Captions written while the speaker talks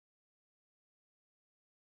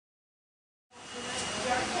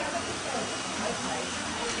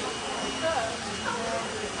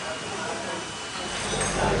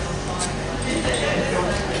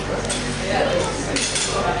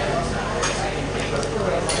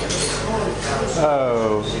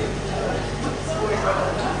Oh,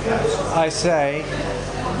 I say,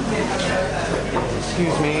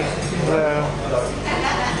 excuse me, hello.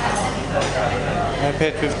 I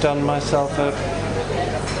appear to have done myself a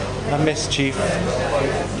mischief.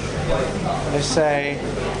 I say,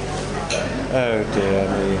 oh dear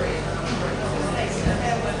me.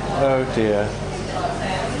 Oh dear.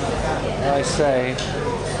 I say,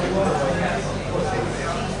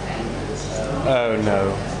 oh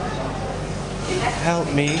no. Help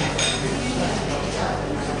me.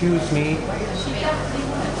 Excuse me.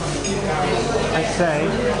 I say,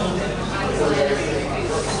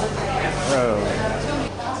 oh.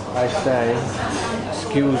 I say,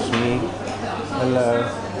 excuse me. Hello.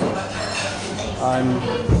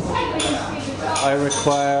 I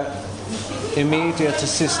require immediate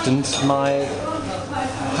assistance. My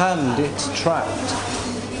hand, it's trapped.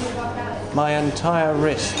 My entire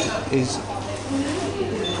wrist is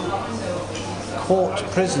caught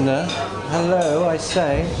prisoner. Hello, I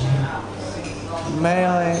say. May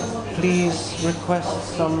I please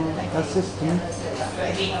request some assistance?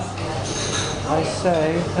 I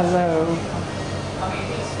say, hello.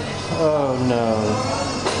 Oh no.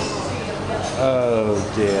 Oh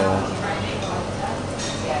dear.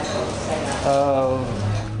 Oh.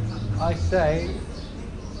 I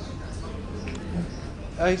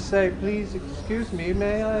say, please excuse me,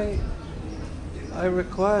 may I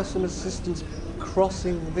require some assistance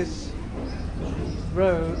crossing this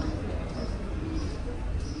road.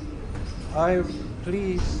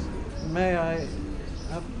 May I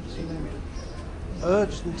have some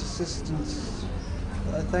urgent assistance?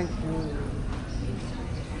 Thank you.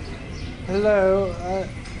 Hello,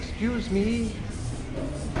 excuse me.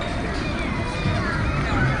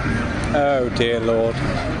 Oh dear Lord.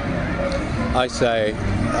 I say,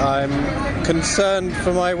 I'm concerned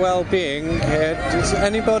for my well-being here. Does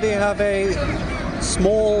anybody have a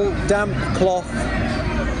small damp cloth?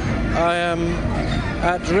 I am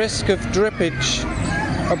at risk of drippage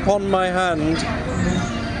upon my hand.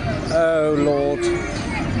 Oh Lord.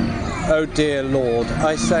 Oh dear Lord.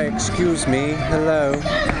 I say, excuse me. Hello.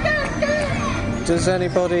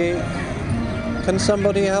 Can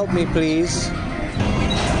somebody help me please?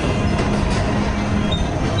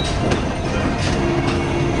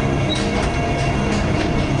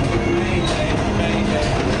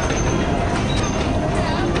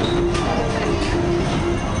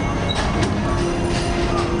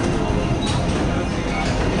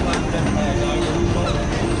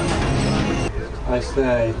 I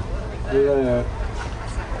say, hello,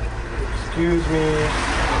 excuse me,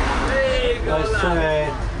 I say,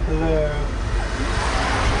 hello,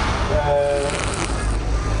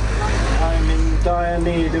 I'm in dire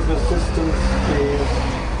need of assistance, please.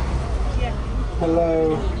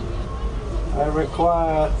 Hello, I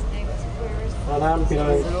require an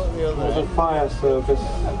ambulance or the fire service.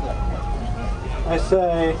 I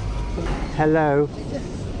say, hello,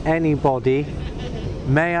 anybody?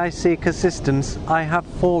 May I seek assistance? I have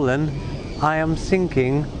fallen. I am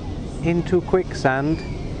sinking into quicksand.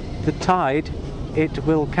 The tide, it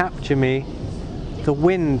will capture me. The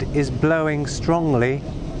wind is blowing strongly.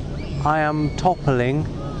 I am toppling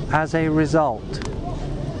as a result.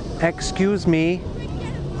 Excuse me,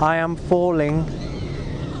 I am falling.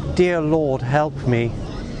 Dear Lord, help me.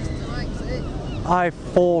 I've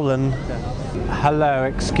fallen. Hello,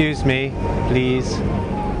 excuse me, please.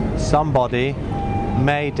 Somebody.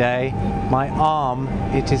 Mayday, my arm,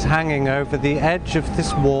 it is hanging over the edge of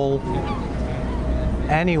this wall.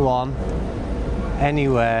 Anyone,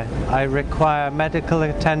 anywhere, I require medical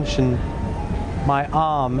attention. My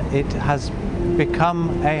arm, it has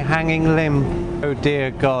become a hanging limb. Oh dear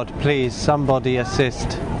God, please, somebody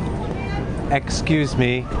assist. Excuse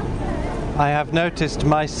me, I have noticed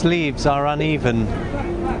my sleeves are uneven.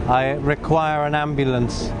 I require an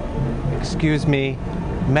ambulance. Excuse me,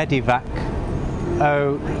 Medivac.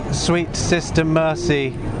 Oh, sweet Sister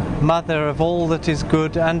Mercy, Mother of all that is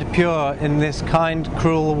good and pure in this kind,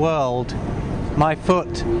 cruel world. My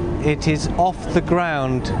foot, it is off the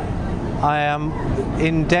ground. I am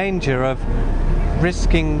in danger of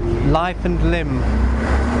risking life and limb.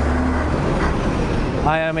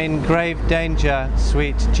 I am in grave danger,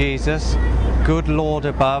 sweet Jesus, good Lord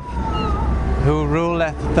above, who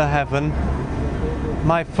ruleth the heaven.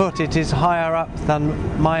 My foot, it is higher up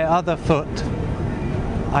than my other foot.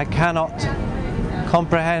 I cannot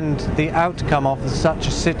comprehend the outcome of such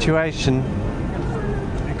a situation.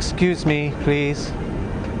 Excuse me, please.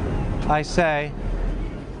 I say,